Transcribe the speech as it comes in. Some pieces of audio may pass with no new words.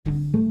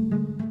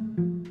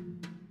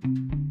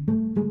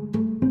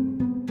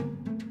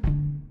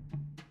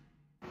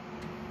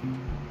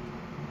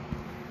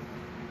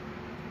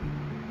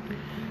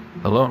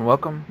Hello and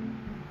welcome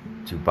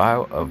to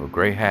Bio of a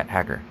Gray Hat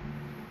Hacker.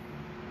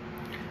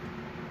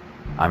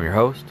 I'm your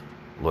host,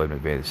 Lloyd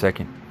McVeigh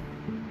II,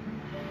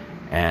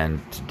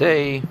 and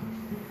today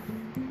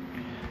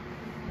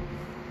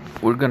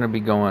we're going to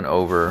be going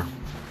over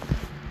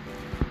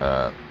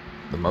the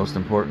most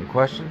important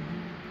question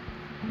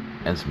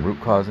and some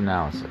root cause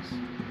analysis.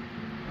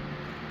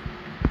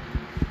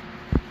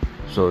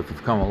 So if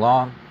you've come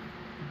along,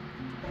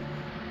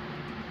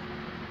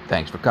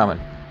 thanks for coming.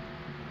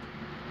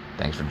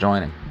 Thanks for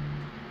joining.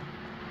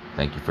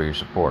 Thank you for your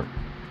support.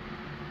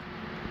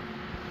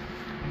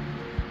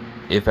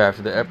 If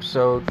after the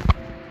episode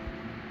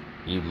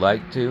you'd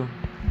like to,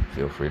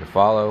 feel free to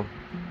follow.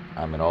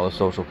 I'm in all the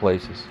social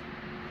places,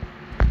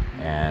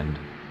 and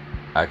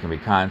I can be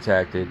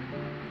contacted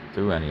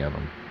through any of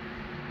them.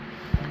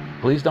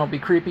 Please don't be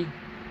creepy.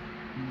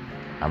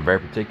 I'm very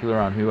particular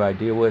on who I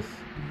deal with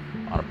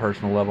on a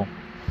personal level.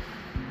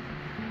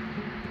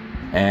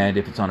 And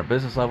if it's on a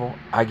business level,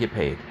 I get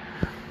paid.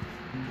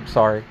 I'm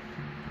sorry.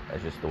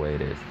 That's just the way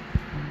it is.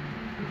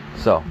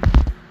 So,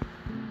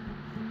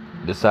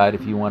 decide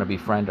if you want to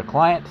befriend a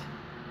client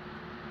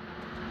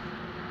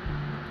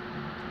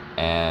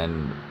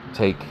and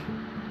take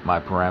my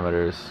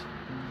parameters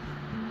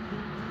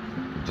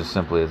just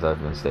simply as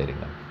I've been stating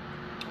them.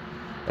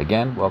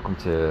 Again, welcome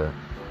to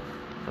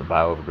the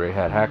Bio of a Gray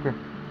Hat Hacker.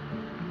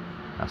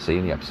 I'll see you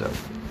in the episode.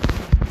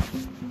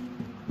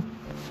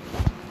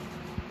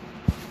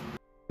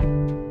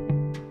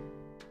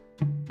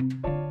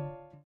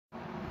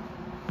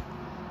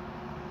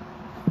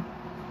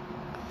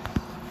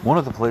 One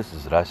of the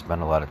places that I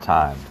spend a lot of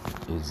time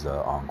is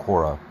on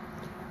Quora,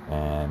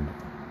 and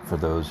for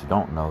those who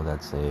don't know,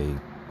 that's a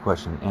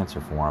question and answer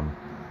forum.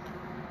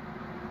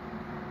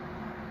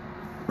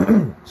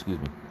 Excuse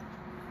me.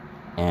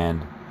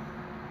 And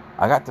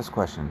I got this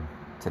question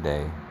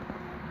today.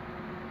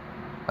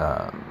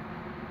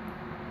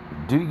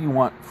 Do you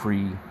want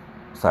free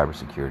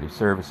cybersecurity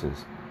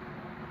services?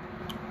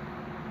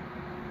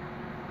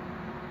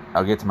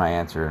 I'll get to my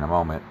answer in a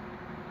moment.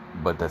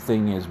 But the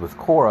thing is, with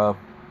Quora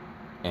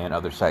and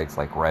other sites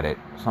like Reddit,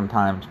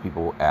 sometimes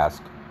people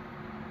ask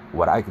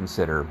what I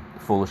consider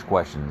foolish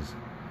questions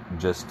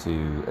just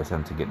to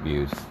attempt to get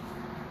views.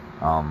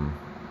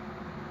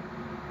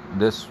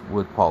 This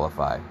would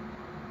qualify.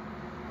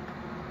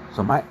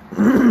 So my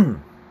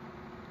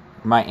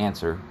my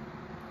answer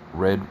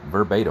read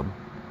verbatim: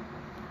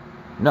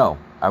 no,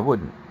 I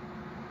wouldn't.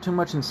 Too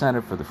much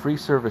incentive for the free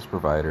service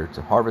provider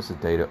to harvest the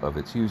data of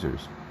its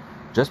users.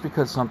 Just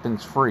because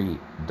something's free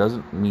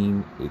doesn't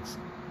mean it's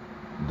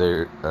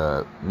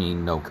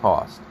mean no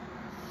cost.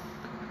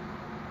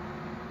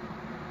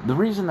 The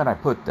reason that I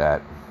put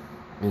that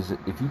is that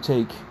if you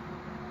take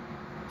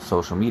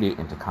social media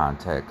into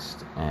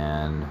context,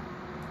 and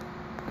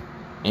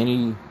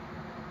any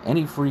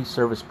free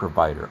service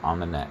provider on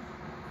the net,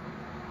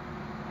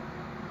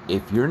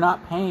 if you're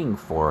not paying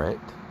for it,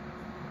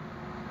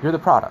 you're the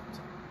product.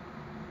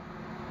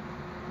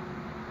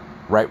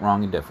 Right,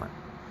 wrong, and different.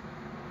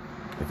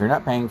 If you're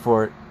not paying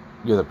for it,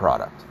 you're the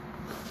product.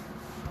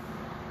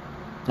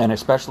 And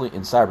especially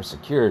in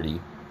cybersecurity,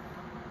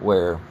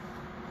 where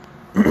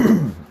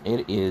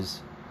it is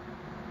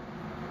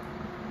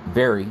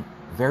very,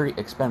 very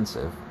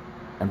expensive,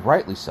 and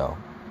rightly so,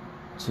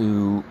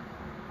 to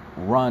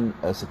run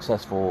a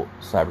successful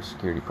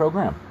cybersecurity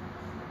program.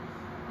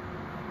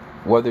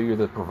 Whether you're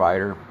the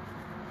provider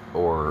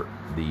or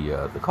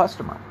the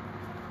customer.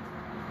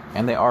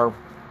 And they are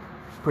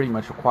pretty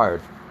much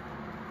required.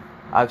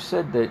 I've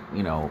said that,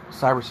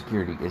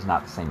 cybersecurity is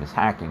not the same as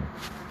hacking.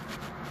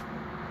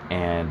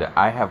 And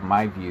I have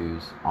my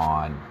views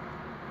on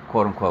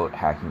quote-unquote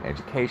hacking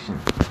education.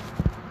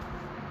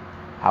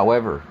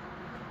 However,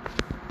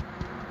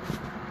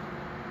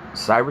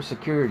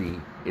 cybersecurity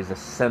is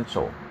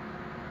essential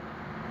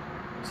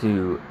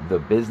to the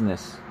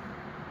business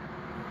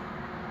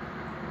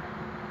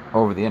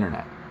over the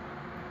internet.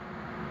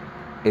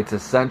 It's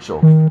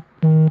essential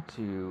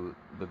to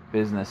the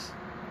business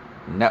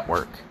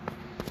network.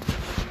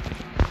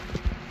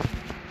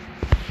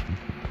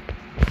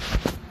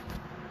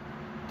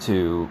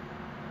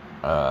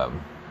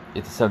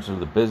 It's essential to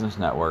the business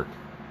network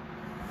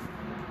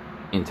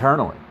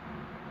internally.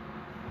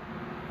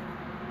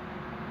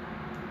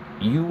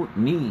 You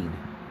need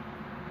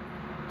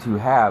to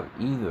have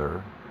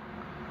either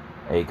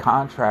a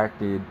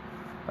contracted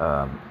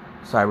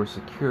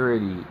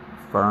cybersecurity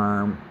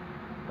firm,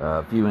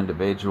 a few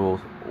individuals,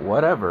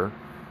 whatever,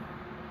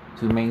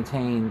 to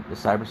maintain the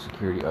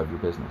cybersecurity of your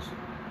business.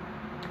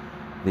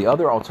 The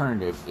other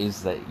alternative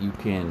is that you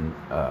can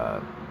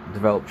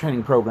develop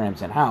training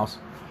programs in-house.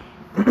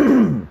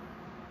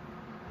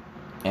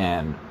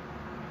 And,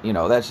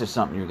 that's just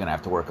something you're going to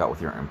have to work out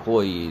with your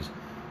employees,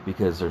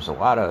 because there's a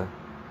lot of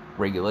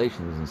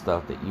regulations and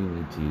stuff that you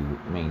need to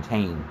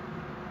maintain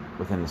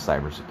within the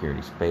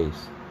cybersecurity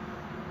space.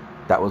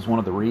 That was one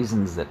of the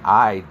reasons that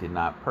I did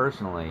not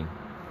personally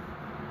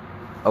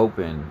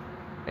open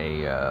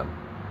a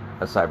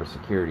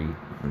cybersecurity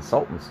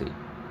consultancy,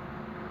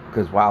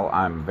 because while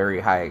I'm very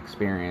high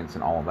experience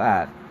and all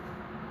that,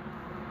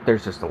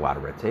 there's just a lot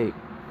of red tape.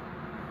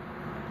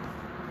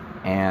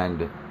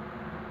 And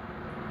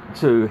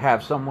to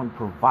have someone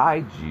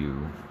provide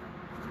you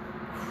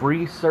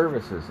free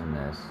services in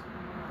this,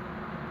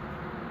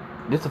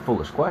 it's a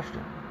foolish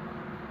question.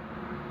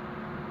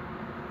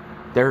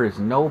 There is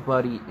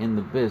nobody in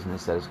the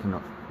business that is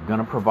going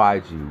to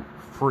provide you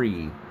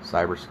free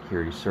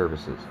cybersecurity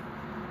services.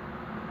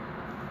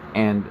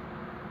 And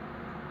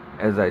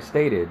as I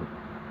stated,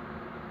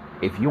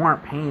 if you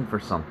aren't paying for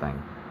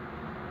something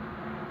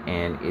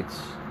and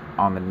it's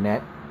on the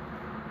net,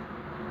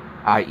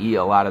 i.e.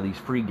 a lot of these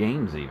free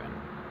games even,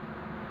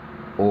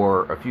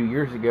 or a few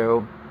years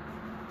ago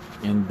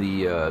in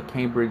the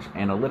Cambridge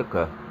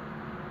Analytica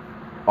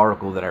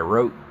article that I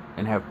wrote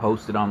and have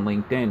posted on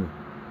LinkedIn,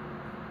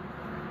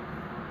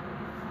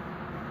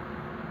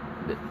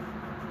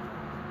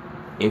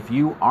 if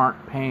you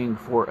aren't paying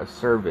for a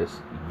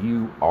service,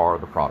 you are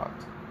the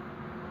product.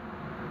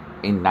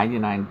 In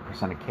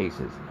 99% of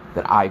cases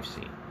that I've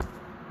seen.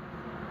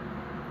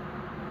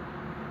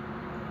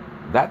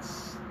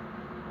 That's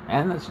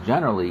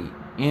generally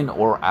in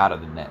or out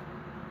of the net.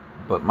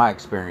 But my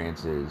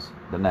experience is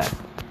the net.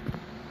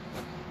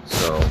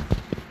 So,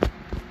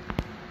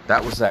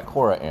 that was that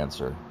Quora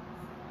answer.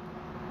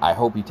 I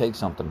hope you take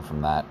something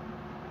from that.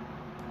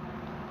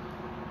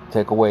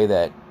 Take away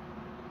that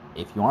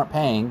if you aren't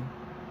paying,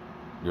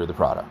 you're the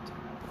product.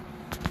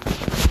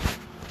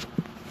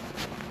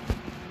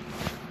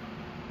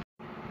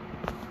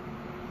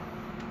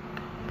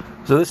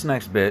 So this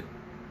next bit,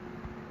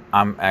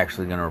 I'm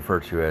actually going to refer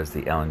to as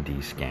the L&D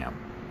scam.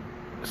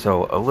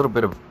 So a little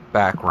bit of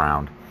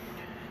background.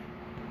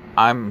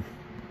 I'm,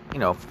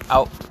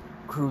 out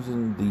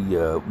cruising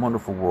the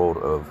wonderful world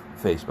of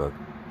Facebook,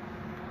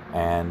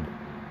 and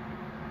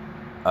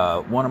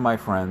one of my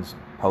friends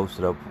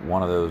posted up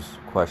one of those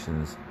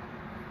questions,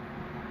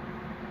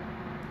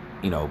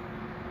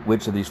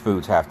 which of these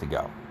foods have to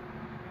go?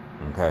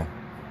 Okay?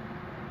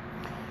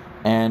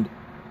 And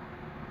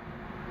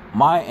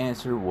my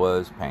answer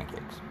was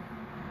pancakes.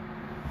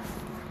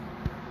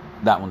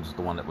 That one's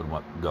the one that would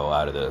go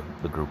out of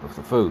the group of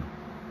the food.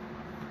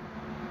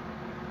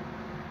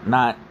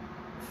 Not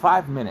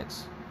 5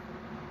 minutes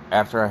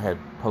after I had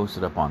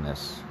posted up on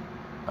this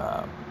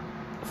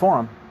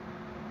forum,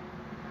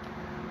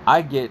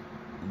 I get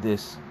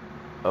this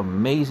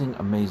amazing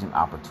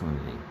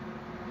opportunity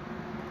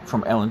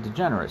from Ellen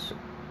DeGeneres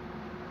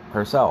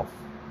herself.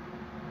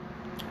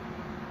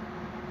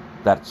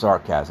 That's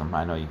sarcasm.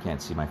 I know you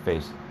can't see my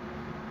face.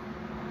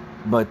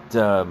 But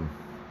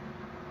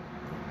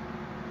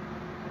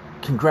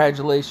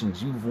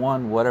congratulations, you've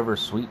won whatever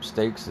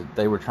sweepstakes that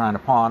they were trying to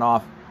pawn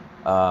off.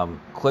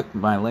 Click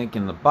my link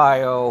in the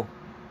bio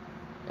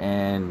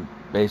and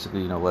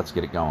basically, let's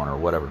get it going or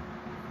whatever.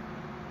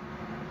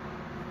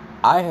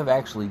 I have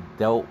actually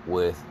dealt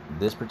with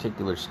this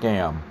particular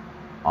scam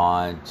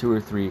on 2 or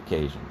 3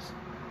 occasions.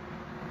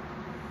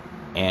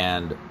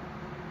 And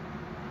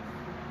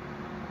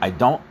I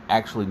don't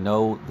actually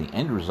know the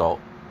end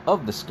result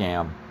of the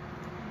scam,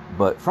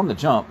 but from the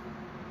jump,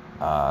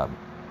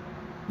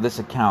 this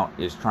account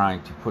is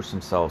trying to push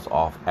themselves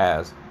off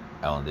as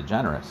Ellen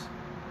DeGeneres.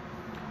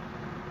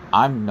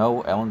 I'm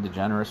no Ellen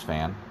DeGeneres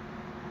fan.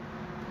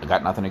 I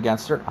got nothing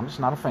against her. I'm just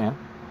not a fan.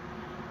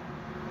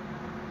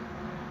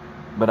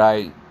 But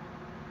I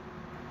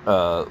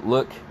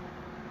look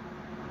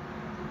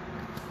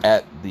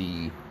at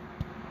the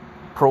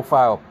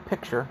profile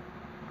picture,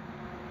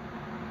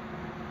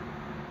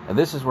 and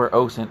this is where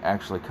OSINT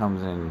actually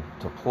comes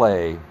into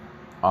play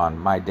on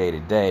my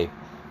day-to-day.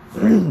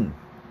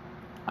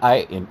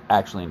 I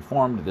actually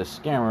informed this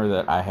scammer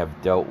that I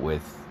have dealt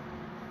with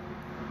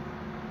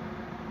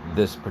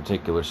this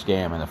particular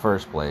scam in the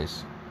first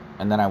place,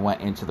 and then I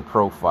went into the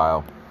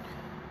profile,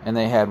 and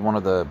they had one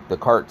of the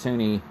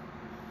cartoony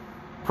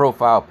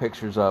profile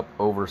pictures up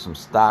over some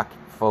stock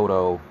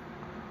photo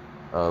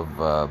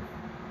of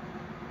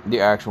the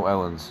actual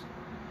Ellen's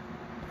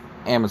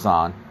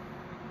Amazon,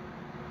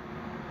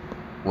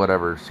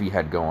 whatever she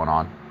had going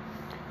on.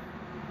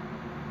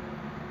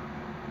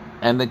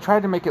 And they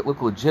tried to make it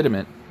look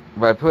legitimate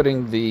by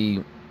putting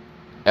the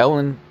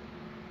Ellen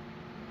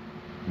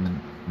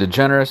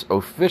DeGeneres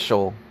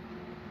official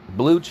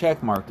blue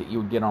check mark that you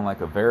would get on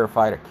like a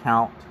verified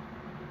account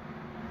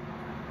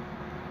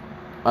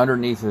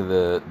underneath of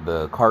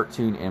the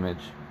cartoon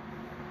image,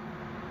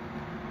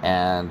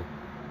 and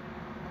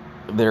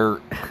they're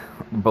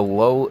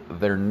below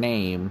their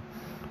name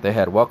they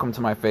had "Welcome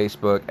to my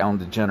Facebook, Ellen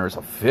DeGeneres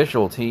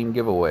official team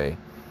giveaway,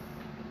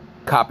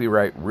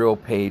 copyright real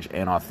page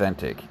and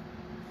authentic."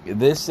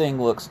 This thing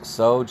looks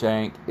so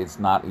jank, it's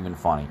not even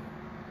funny.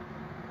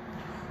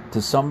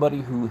 To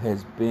somebody who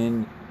has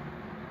been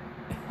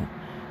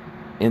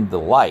in the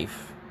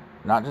life,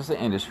 not just the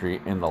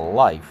industry, in the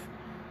life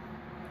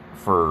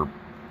for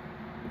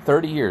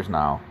 30 years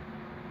now,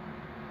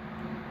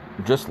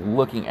 just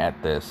looking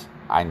at this,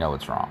 I know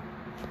it's wrong.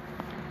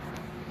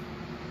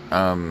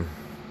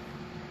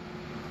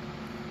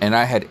 And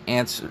I had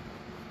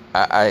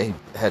I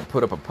had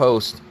put up a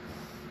post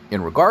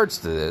in regards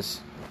to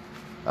this,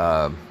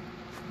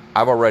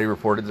 I've already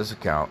reported this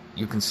account.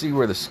 You can see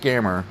where the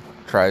scammer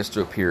tries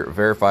to appear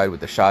verified with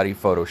the shoddy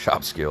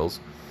Photoshop skills.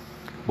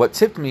 What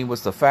tipped me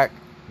was the fact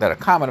that a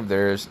comment of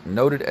theirs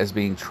noted as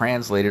being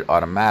translated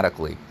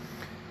automatically.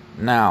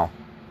 Now,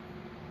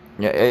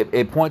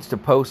 it points to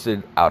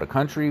posted out of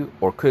country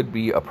or could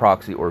be a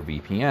proxy or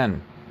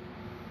VPN.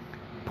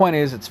 Point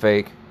is, it's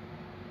fake.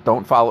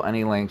 Don't follow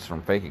any links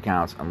from fake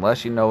accounts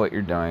unless you know what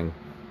you're doing.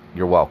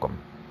 You're welcome.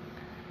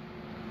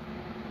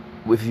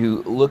 If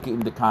you look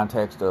in the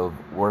context of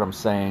what I'm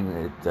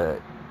saying,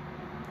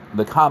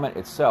 the comment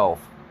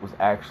itself was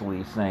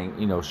actually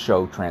saying,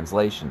 show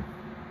translation.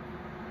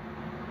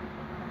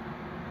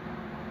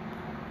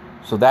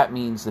 So that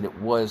means that it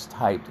was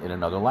typed in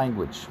another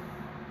language.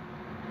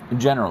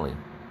 Generally,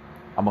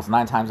 almost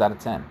 9 times out of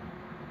 10.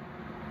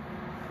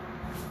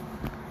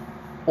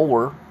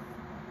 Or,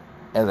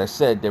 as I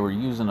said, they were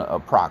using a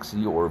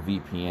proxy or a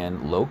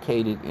VPN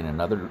located in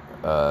another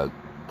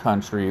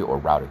country or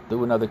routed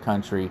through another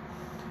country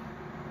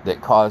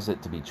that caused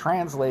it to be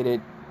translated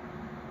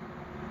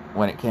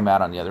when it came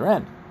out on the other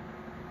end.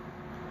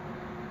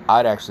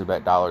 I'd actually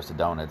bet dollars to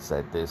donuts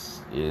that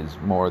this is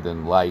more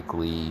than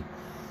likely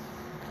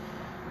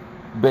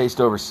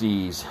based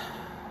overseas,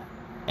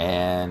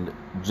 and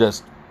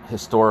just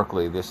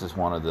historically, this is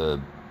one of the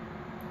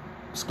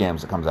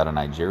scams that comes out of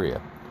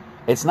Nigeria.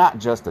 It's not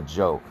just a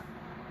joke.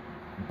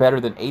 Better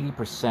than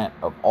 80%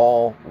 of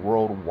all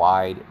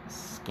worldwide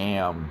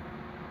scam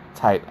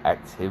type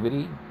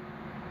activity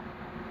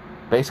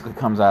basically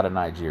comes out of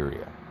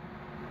Nigeria.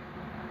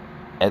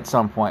 At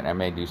some point, I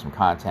may do some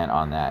content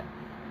on that,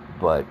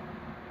 but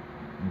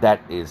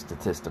that is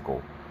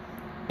statistical.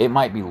 It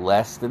might be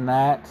less than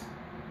that,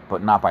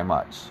 but not by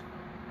much.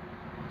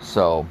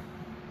 So,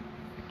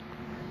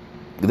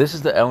 this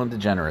is the Ellen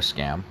DeGeneres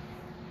scam.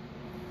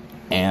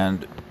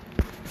 And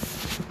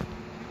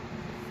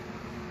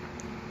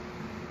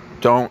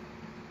don't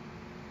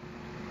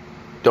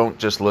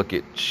just look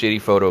at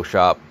shitty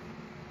Photoshop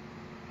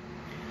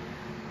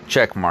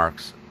check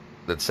marks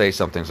that say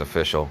something's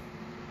official.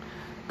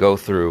 Go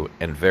through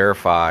and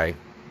verify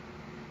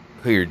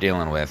who you're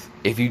dealing with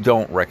if you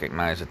don't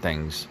recognize the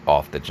things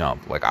off the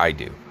jump, like I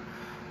do.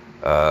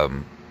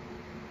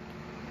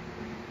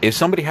 If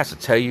somebody has to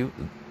tell you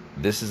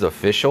this is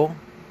official,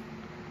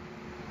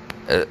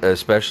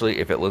 especially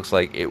if it looks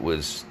like it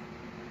was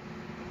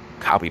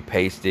copy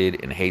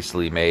pasted and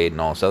hastily made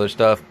and all this other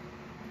stuff,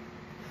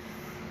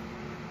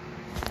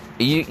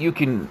 you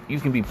can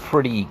be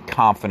pretty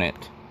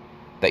confident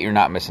that you're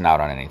not missing out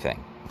on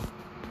anything.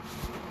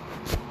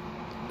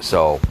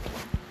 So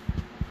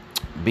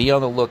be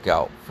on the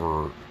lookout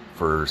for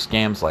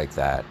scams like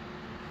that,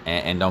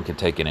 and don't get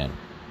taken in,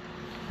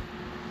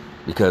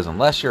 because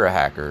unless you're a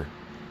hacker,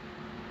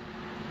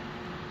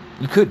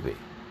 you could be.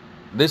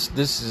 This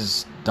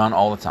is done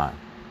all the time.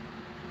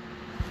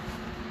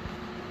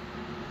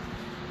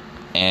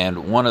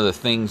 And one of the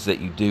things that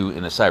you do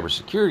in the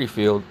cybersecurity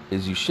field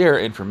is you share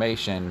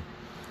information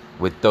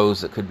with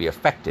those that could be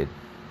affected.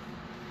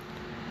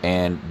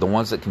 And the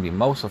ones that can be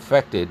most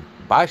affected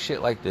by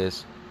shit like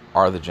this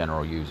are the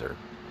general user.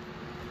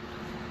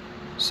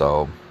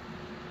 So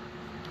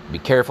be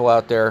careful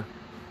out there.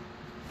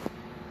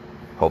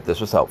 Hope this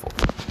was helpful.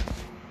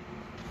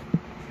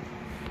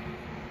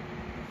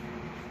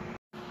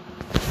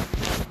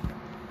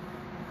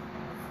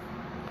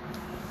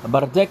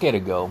 About a decade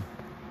ago,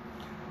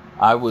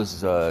 I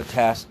was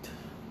tasked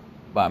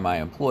by my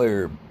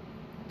employer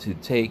to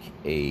take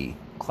a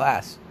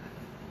class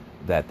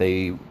that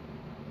they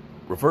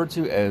referred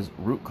to as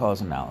root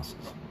cause analysis.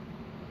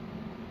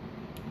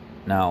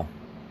 Now,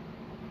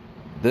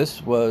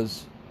 this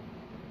was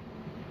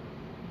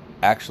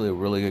actually a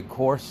really good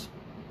course,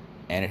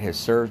 and it has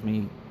served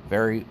me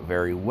very,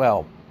 very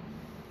well.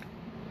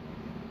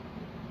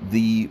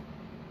 The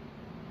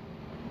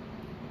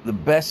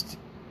best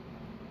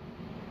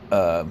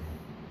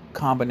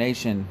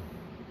combination,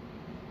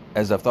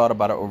 as I've thought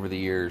about it over the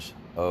years,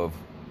 of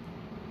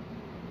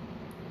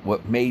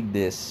what made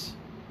this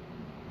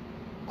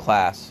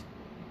course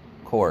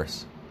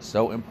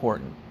so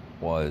important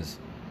was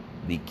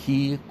the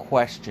key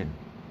question.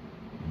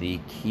 The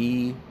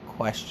key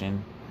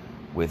question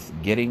with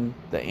getting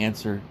the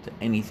answer to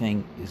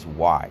anything is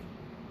why.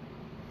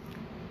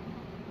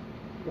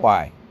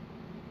 Why?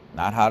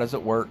 Not how does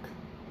it work,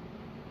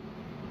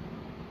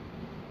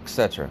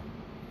 etc.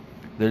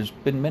 There's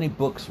been many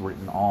books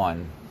written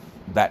on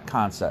that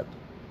concept.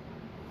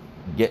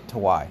 Get to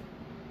why,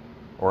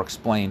 or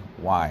explain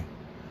why.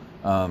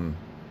 But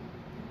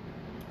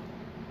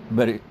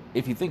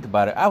if you think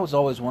about it, I was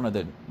always one of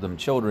them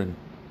children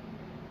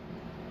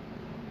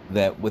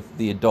that with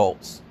the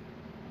adults,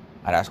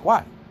 I'd ask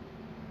why.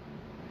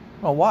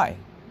 Well, why?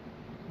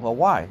 Well,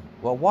 why?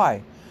 Well,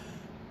 why?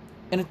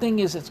 And the thing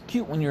is, it's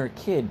cute when you're a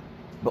kid,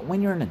 but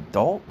when you're an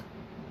adult,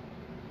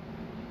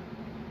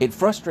 it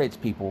frustrates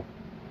people,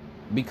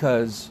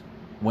 because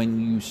when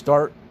you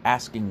start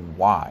asking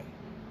why,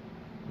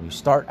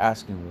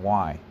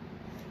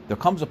 there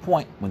comes a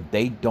point when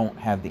they don't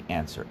have the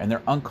answer, and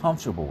they're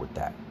uncomfortable with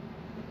that.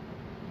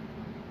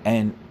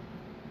 And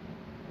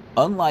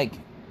Unlike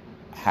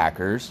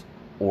hackers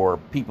or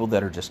people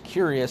that are just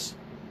curious,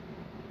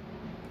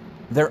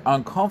 they're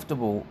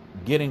uncomfortable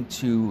getting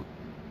to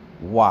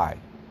why.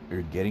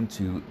 They're getting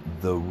to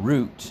the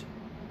root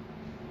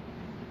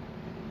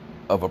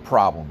of a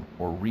problem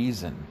or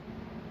reason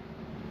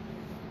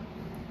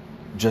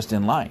just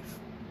in life.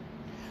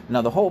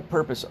 Now, the whole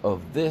purpose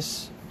of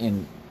this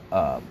in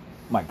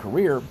my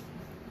career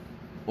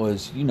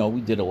was,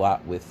 we did a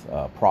lot with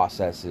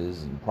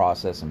processes and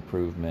process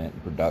improvement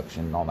and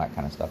production and all that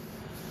kind of stuff.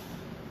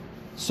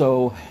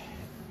 So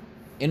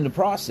in the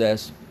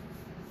process,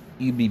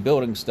 you'd be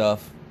building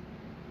stuff,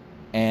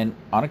 and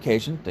on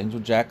occasion, things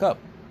would jack up.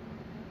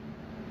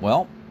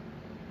 Well,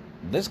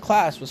 this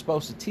class was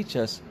supposed to teach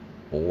us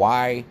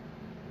why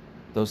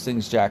those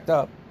things jacked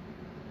up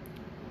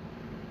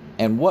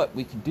and what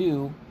we could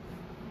do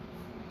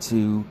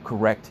to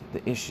correct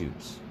the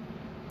issues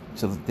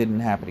so that it didn't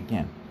happen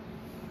again.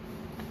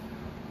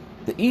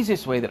 The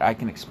easiest way that I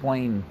can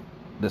explain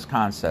this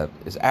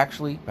concept is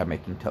actually by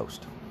making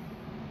toast.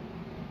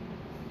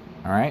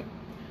 All right?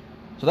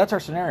 So that's our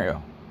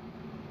scenario.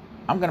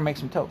 I'm going to make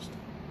some toast.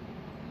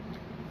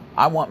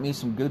 I want me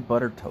some good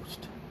buttered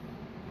toast.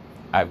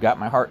 I've got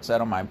my heart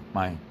set on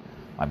my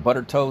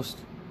buttered toast,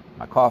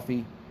 my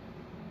coffee,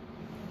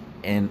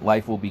 and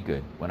life will be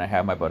good when I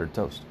have my buttered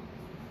toast.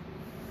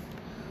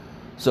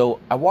 So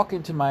I walk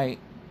into my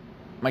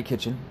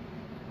kitchen,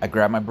 I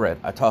grab my bread,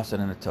 I toss it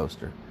in a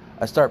toaster.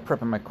 I start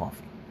prepping my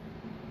coffee.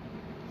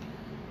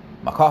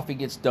 My coffee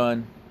gets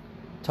done,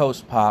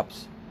 toast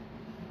pops.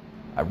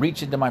 I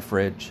reach into my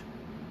fridge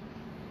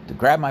to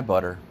grab my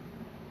butter,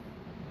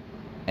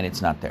 and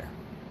it's not there.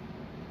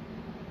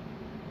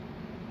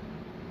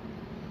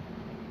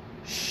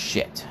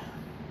 Shit.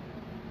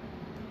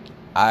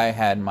 I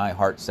had my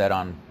heart set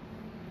on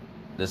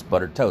this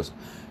buttered toast.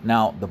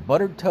 Now, the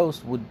buttered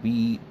toast would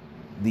be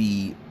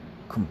the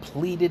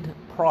completed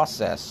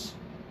process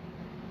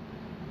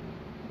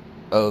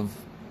of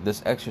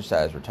this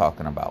exercise we're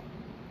talking about.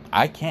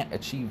 I can't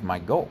achieve my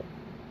goal.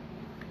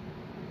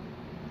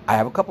 I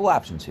have a couple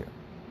options here.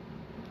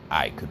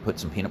 I could put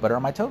some peanut butter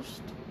on my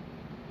toast.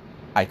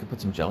 I could put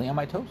some jelly on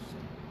my toast.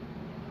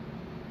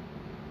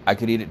 I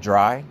could eat it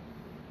dry.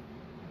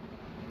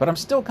 But I'm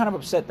still kind of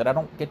upset that I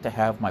don't get to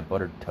have my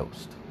buttered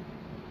toast.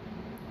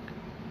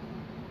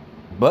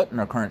 But in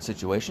our current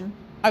situation,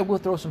 I will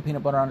throw some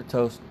peanut butter on the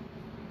toast.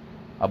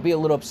 I'll be a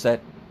little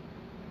upset.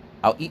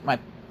 I'll eat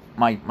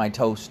my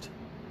toast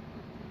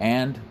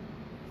and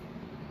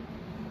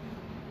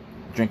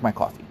drink my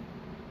coffee.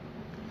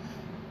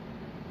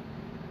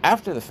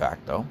 After the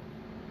fact, though,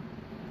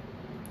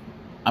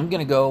 I'm going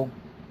to go,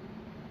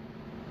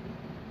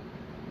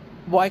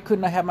 why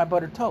couldn't I have my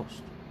buttered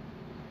toast?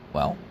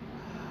 Well,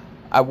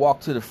 I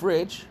walked to the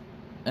fridge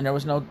and there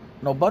was no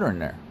butter in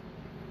there.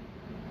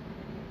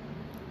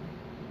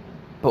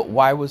 But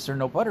why was there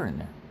no butter in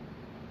there?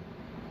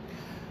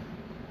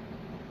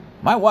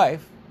 My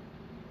wife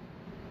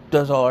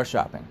does all our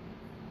shopping.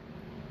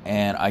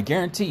 And I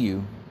guarantee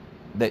you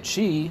that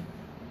she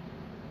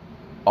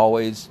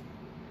always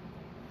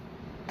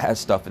has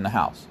stuff in the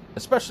house,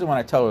 especially when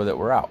I tell her that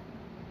we're out.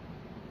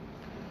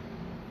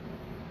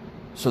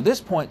 So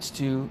this points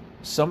to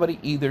somebody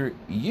either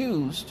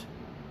used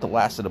the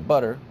last of the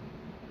butter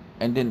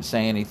and didn't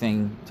say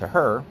anything to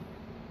her,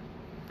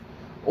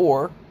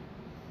 or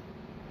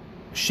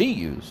she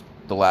used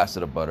the last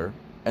of the butter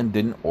and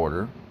didn't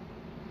order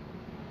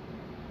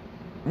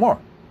more.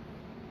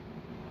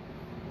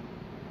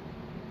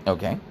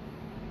 Okay.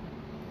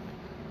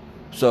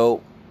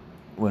 So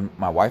when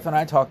my wife and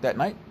I talked that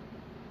night,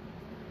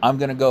 I'm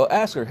going to go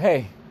ask her,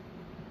 hey,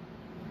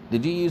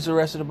 did you use the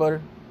rest of the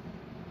butter?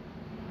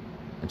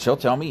 And she'll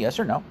tell me yes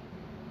or no.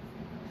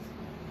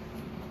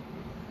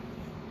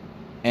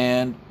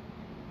 And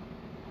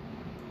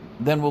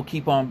then we'll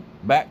keep on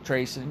back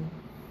tracing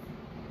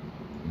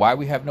why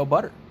we have no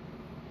butter.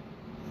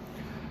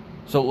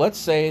 So let's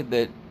say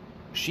that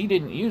she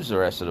didn't use the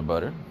rest of the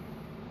butter,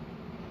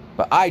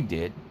 but I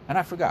did, and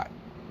I forgot.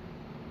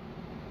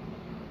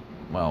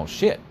 Well,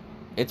 shit.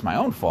 It's my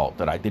own fault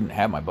that I didn't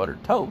have my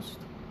buttered toast.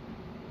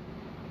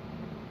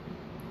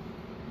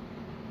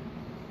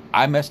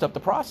 I messed up the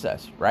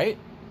process, right?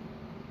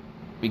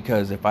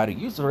 Because if I'd have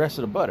used the rest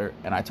of the butter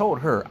and I told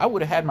her, I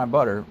would have had my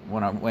butter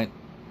when I went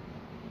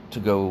to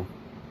go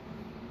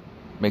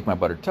make my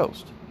buttered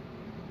toast.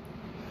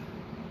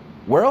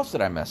 Where else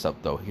did I mess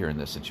up, though, here in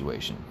this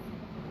situation?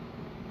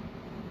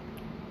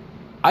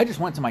 I just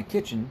went to my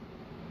kitchen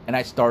and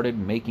I started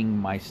making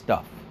my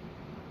stuff.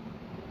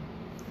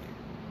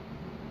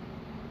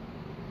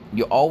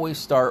 You always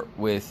start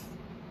with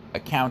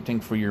accounting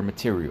for your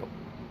material,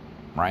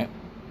 right?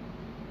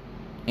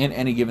 In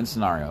any given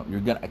scenario,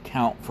 you're going to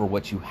account for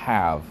what you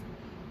have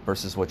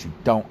versus what you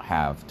don't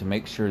have to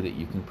make sure that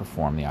you can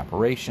perform the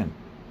operation.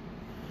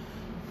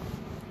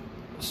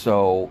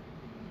 So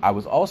I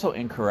was also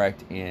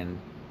incorrect in,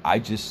 I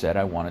just said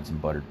I wanted some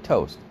buttered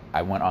toast.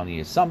 I went on the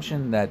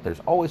assumption that there's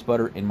always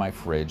butter in my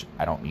fridge.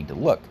 I don't need to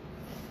look.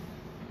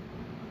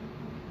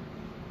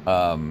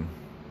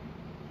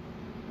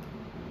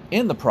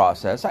 In the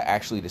process, I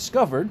actually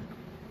discovered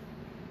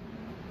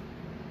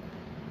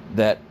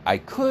that I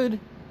could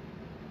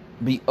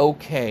be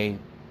okay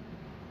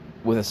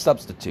with a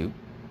substitute,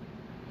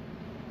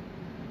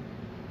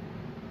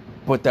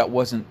 but that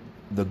wasn't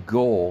the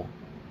goal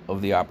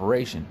of the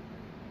operation.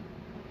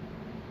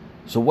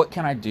 So what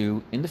can I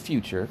do in the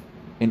future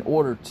in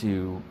order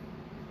to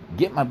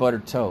get my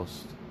buttered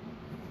toast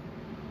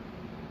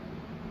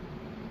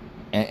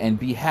and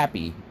be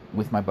happy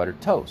with my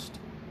buttered toast?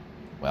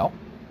 Well,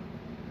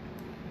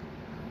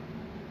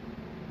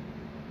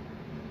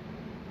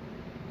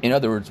 in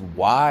other words,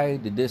 why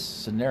did this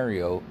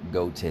scenario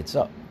go tits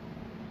up?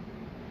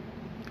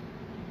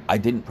 I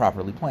didn't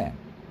properly plan.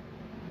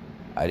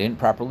 I didn't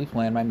properly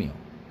plan my meal.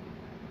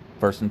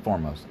 First and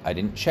foremost, I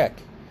didn't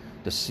check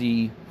to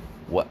see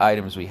what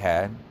items we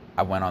had.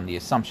 I went on the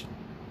assumption.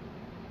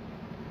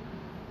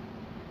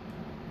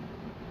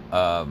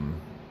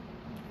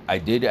 I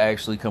did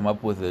actually come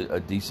up with a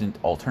decent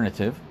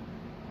alternative,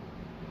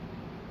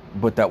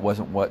 but that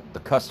wasn't what the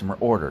customer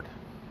ordered.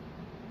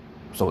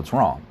 So it's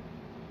wrong.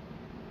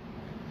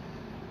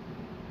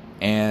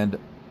 And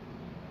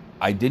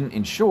I didn't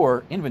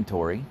ensure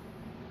inventory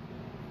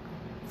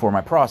for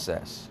my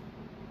process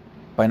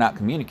by not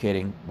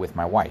communicating with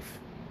my wife.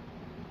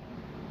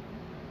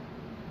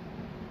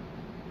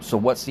 So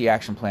what's the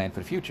action plan for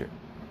the future?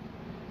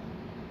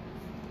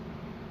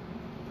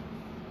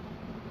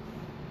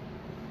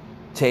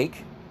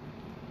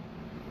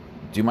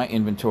 Do my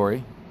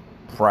inventory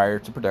prior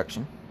to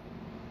production.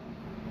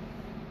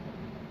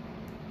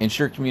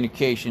 Ensure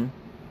communication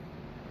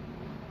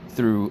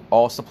through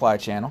all supply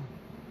channel.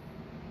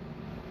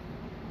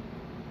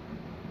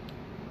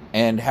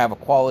 And have a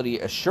quality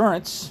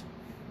assurance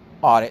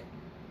audit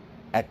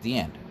at the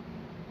end.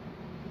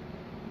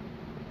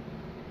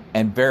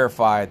 And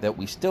verify that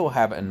we still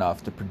have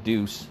enough to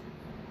produce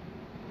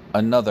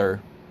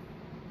another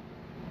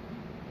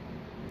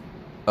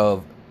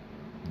of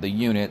the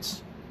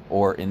units,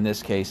 or in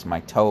this case,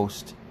 my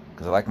toast,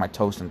 because I like my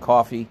toast and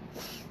coffee.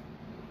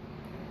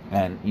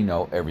 And,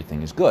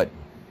 everything is good.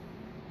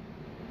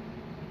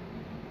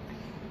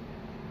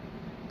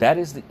 That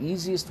is the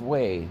easiest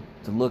way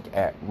to look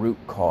at root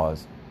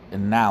cause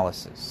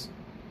analysis.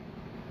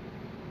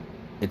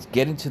 It's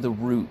getting to the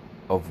root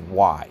of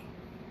why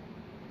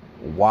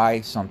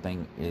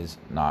something is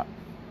not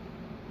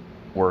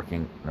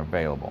working and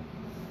available.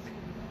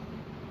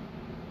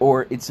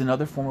 Or it's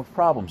another form of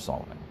problem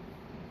solving.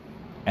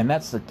 And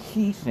that's the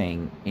key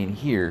thing in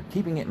here,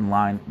 keeping it in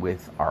line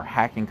with our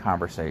hacking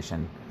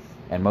conversation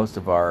and most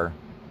of our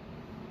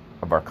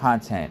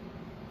content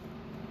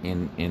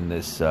in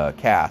this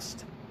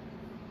cast,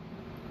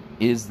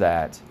 is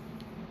that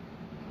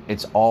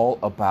it's all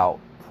about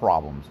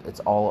problems.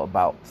 It's all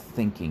about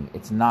thinking.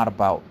 It's not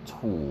about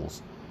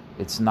tools.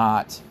 It's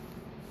not,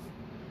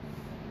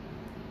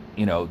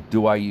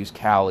 do I use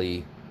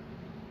Kali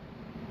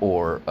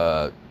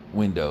or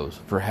Windows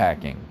for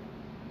hacking?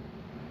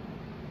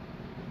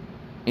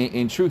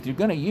 In truth, you're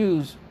going to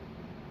use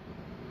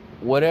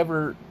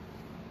whatever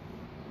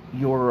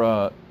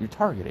your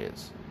target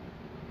is,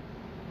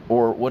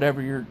 or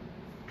whatever you're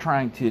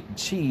trying to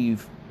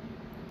achieve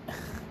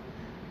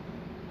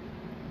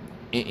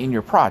in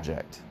your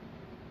project.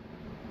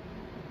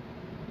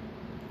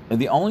 And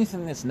the only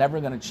thing that's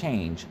never going to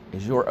change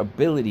is your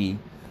ability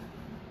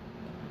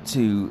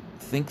to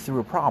think through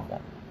a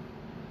problem,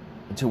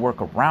 to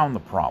work around the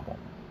problem,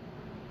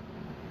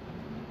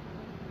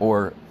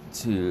 or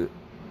to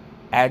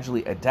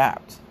agilely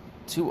adapt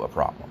to a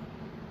problem.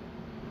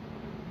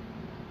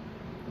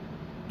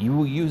 You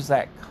will use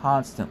that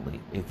constantly.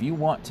 If you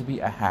want to be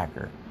a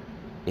hacker,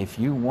 if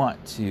you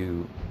want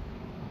to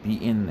be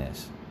in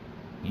this,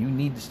 you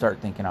need to start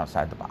thinking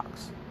outside the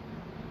box.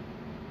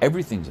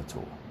 Everything's a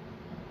tool.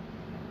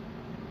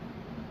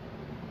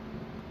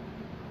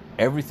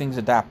 Everything's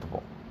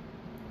adaptable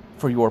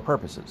for your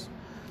purposes.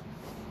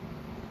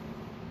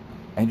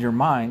 And your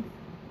mind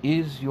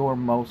is your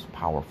most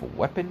powerful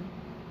weapon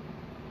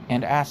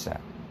and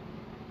asset.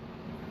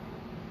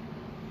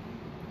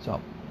 So,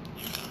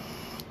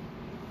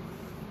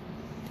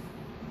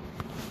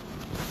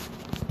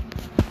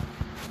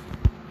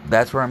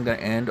 that's where I'm going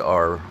to end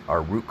our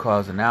root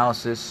cause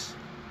analysis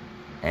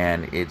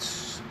and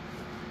its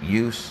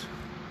use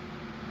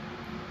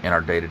in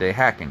our day-to-day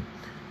hacking.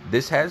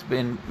 This has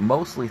been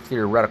mostly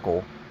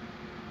theoretical.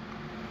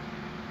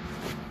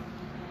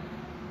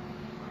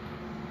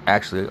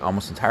 Actually,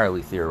 almost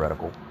entirely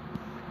theoretical.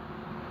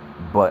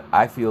 But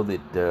I feel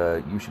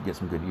that you should get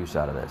some good use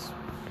out of this.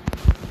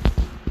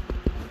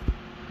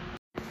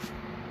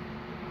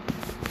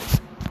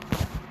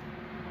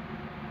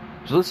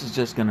 So this is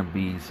just going to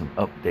be some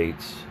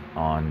updates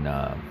on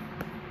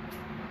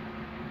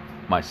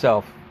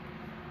myself,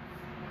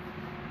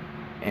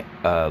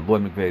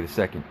 Lloyd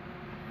McVeigh II,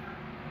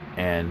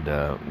 and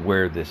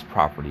where this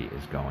property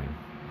is going.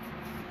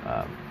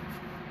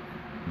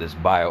 This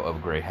bio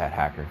of Gray Hat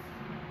Hacker.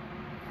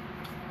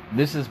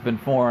 This has been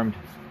formed,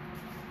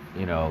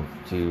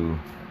 to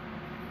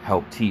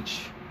help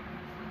teach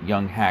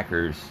young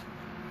hackers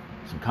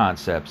some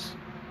concepts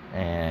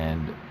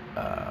and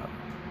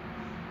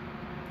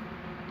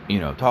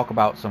talk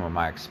about some of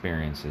my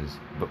experiences,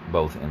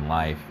 both in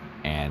life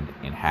and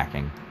in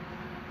hacking,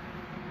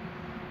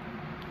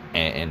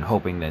 and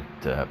hoping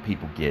that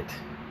people get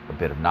a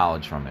bit of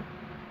knowledge from it.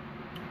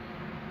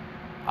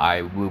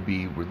 I will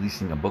be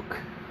releasing a book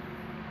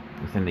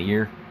within the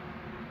year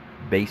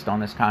based on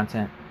this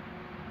content.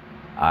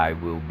 I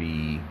will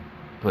be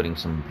putting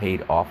some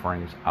paid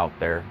offerings out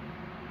there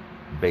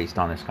based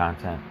on this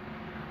content,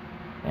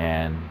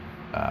 and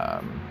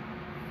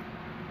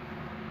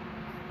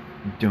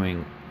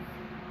doing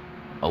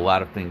a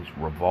lot of things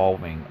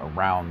revolving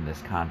around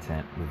this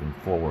content moving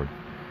forward.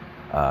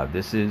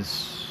 This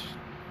is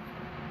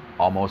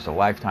almost a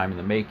lifetime in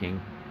the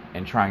making,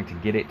 and trying to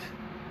get it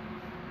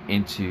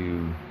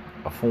into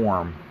a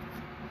form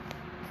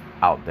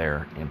out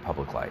there in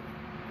public light.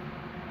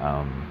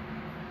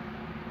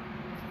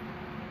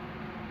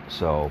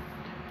 So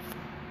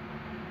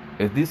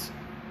if these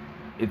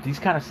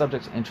kind of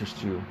subjects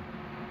interest you,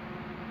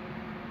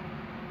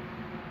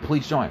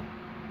 please join.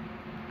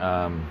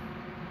 I'm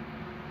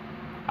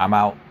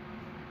out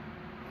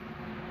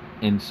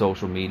in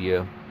social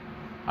media.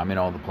 I'm in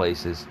all the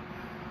places.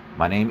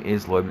 My name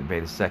is Lloyd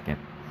McVeigh II.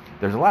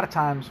 There's a lot of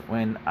times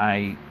when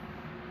I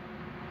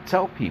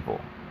tell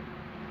people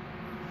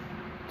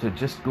to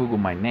just Google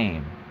my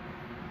name,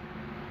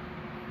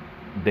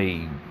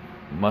 they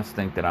must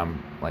think that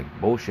I'm like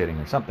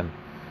bullshitting or something.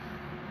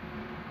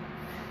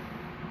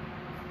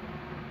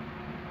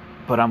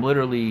 But I'm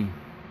literally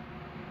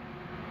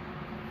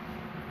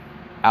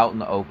out in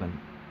the open,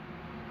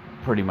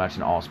 pretty much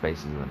in all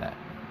spaces of the net.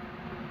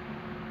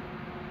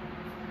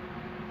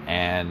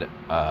 And,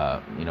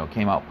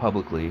 came out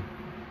publicly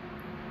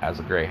as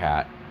a gray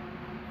hat,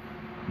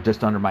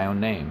 just under my own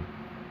name,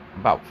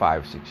 about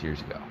 5-6 years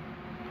ago.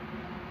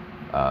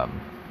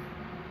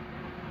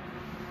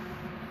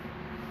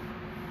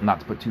 Not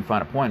to put too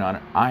fine a point on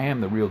it, I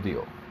am the real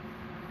deal.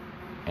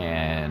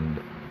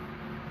 And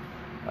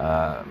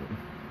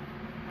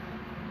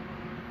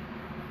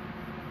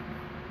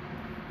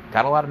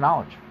got a lot of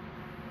knowledge.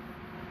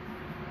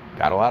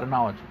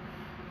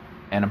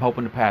 And I'm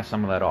hoping to pass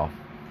some of that off,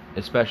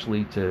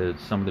 especially to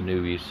some of the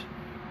newbies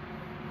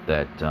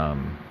that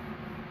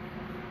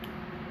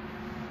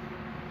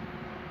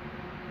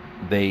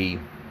they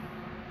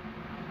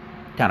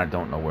kind of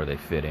don't know where they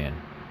fit in.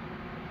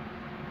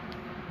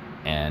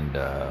 And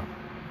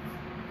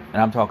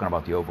I'm talking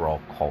about the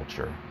overall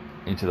culture,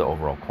 into the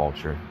overall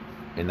culture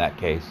in that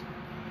case,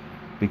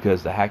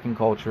 because the hacking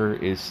culture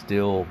is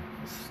still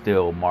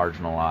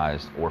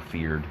marginalized or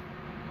feared,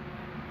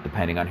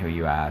 depending on who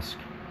you ask.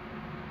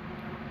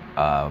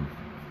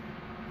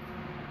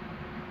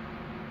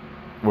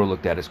 We're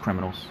looked at as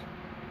criminals,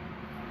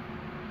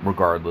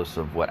 regardless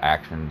of what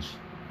actions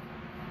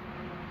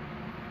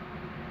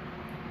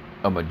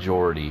a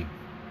majority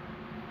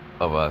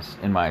of us,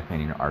 in my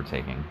opinion, are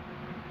taking.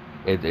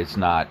 It's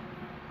not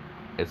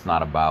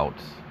about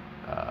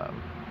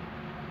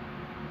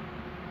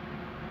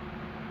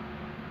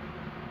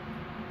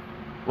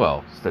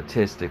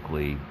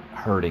statistically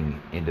hurting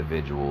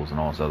individuals and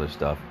all this other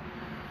stuff.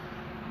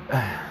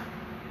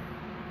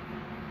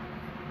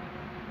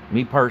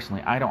 Me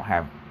personally, I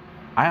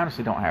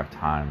honestly don't have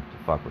time to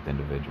fuck with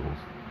individuals.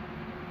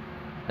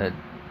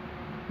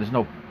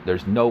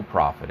 There's no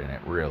profit in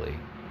it, really.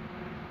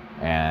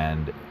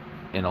 And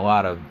in a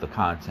lot of the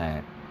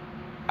content,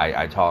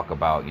 I talk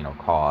about,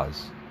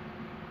 cause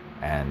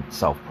and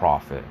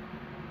self-profit.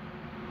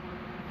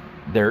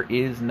 There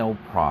is no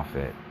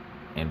profit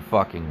in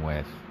fucking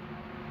with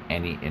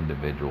any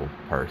individual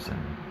person.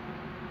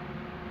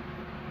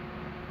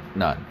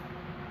 None.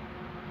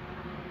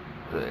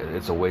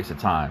 It's a waste of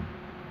time.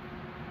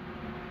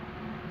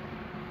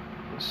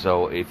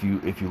 So if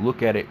you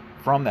look at it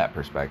from that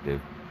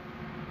perspective,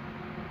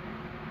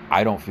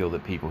 I don't feel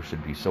that people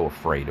should be so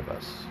afraid of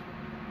us.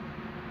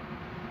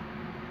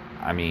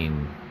 I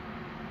mean,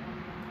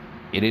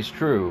 it is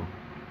true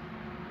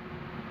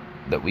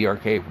that we are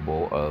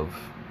capable of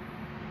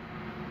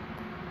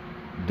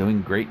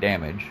doing great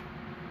damage,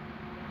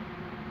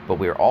 but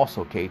we are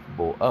also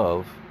capable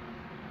of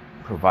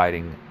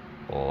providing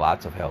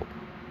lots of help.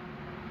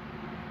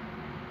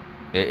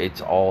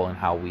 It's all in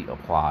how we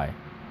apply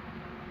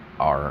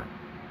our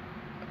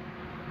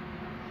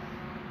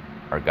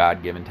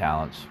God-given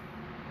talents,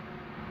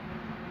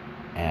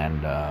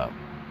 and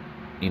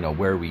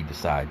where we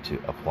decide to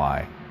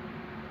apply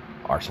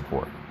our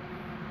support.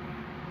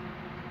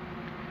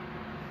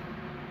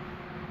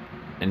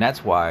 And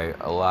that's why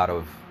a lot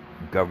of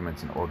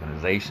governments and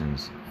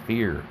organizations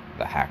fear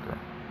the hacker,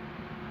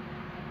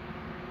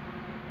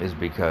 is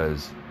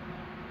because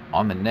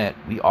on the net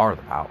we are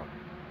the power.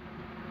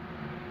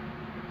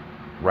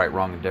 Right,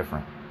 wrong, and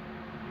different.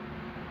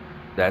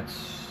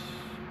 That's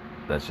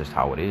just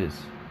how it is.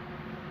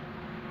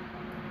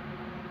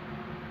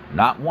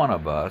 Not one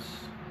of us,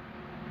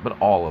 but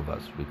all of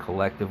us, we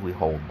collectively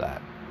hold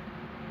that.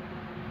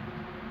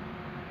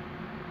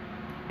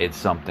 It's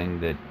something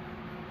that,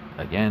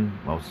 again,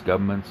 most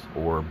governments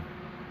or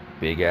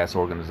big ass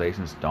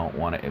organizations don't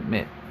want to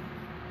admit.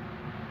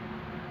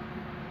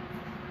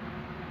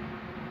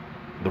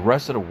 The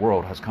rest of the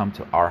world has come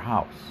to our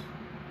house.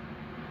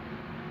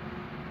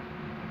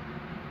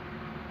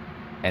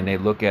 And they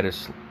look at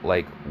us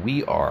like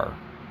we are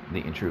the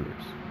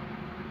intruders.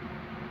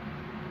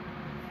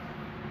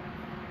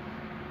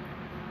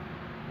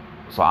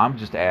 So I'm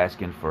just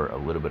asking for a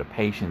little bit of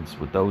patience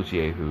with those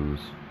yahoos,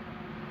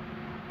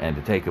 and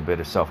to take a bit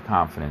of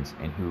self-confidence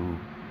in who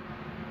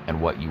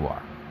and what you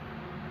are.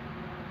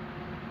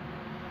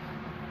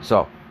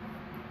 So,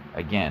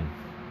 again,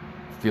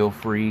 feel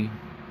free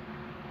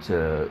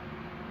to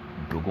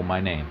Google my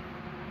name,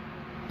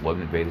 Lloyd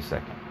McVeigh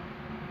II.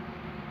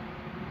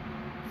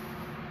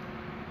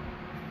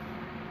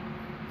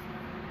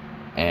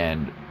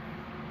 And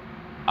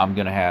I'm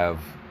going to have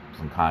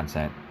some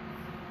content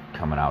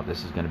coming out.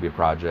 This is going to be a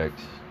project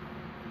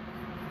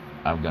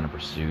I'm going to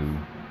pursue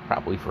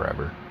probably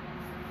forever.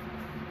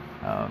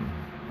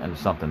 And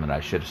it's something that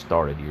I should have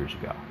started years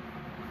ago.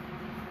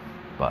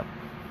 But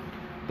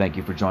thank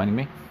you for joining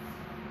me,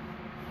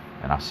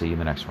 and I'll see you in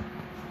the next one.